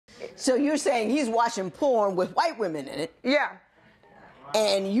So you're saying he's watching porn with white women in it? Yeah.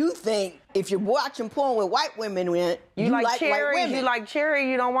 And you think if you're watching porn with white women in it, you like cherries, white women? You like cherry,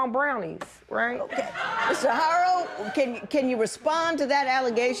 you don't want brownies, right? Okay. Mr. Harrow, can you respond to that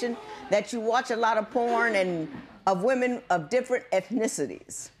allegation that you watch a lot of porn and of women of different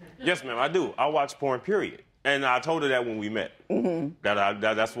ethnicities? Yes, ma'am, I do. I watch porn, period. And I told her that when we met.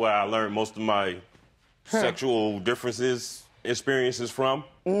 That's where I learned most of my sexual experiences from.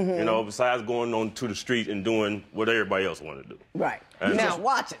 You know, besides going on to the street and doing what everybody else wanted to do. Right. You just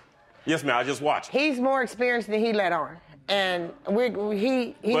watch it. Yes, ma'am, I just watch it. He's more experienced than he let on. And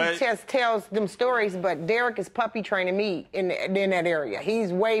he just tells them stories, but Derek is puppy training me in that area.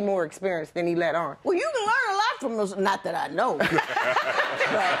 He's way more experienced than he let on. Well, you can learn a lot from those, not that I know. But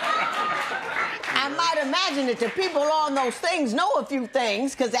I might imagine that the people on those things know a few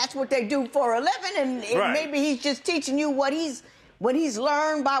things, because that's what they do for a living, and maybe he's just teaching you what he's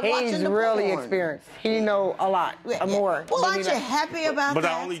learned by watching the porn. He's really experienced. He know a lot more. Well, aren't you happy about that? But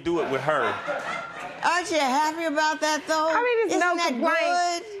I only do it with her. Aren't you happy about that, though? I mean, it's no Isn't complaint.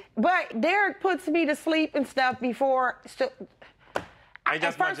 that good? But Derek puts me to sleep and stuff before.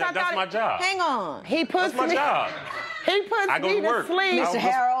 That's my job. Hang on. He puts That's my job. He puts me to sleep, Mr.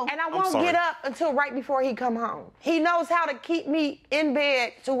 Harrell, and I won't get up until right before he come home. He knows how to keep me in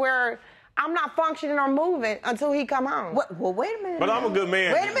bed to where I'm not functioning or moving until he come home. Well, wait a minute. But I'm a good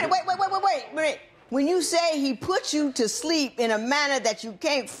man. Wait a minute. Wait. When you say he puts you to sleep in a manner that you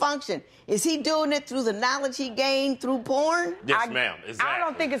can't function, is he doing it through the knowledge he gained through porn? Yes, ma'am. Exactly. I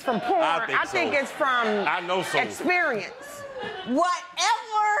don't think it's from porn. I think it's from experience.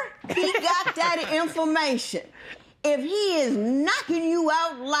 Whatever he got that information, if he is knocking you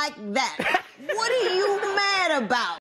out like that, what are you mad about?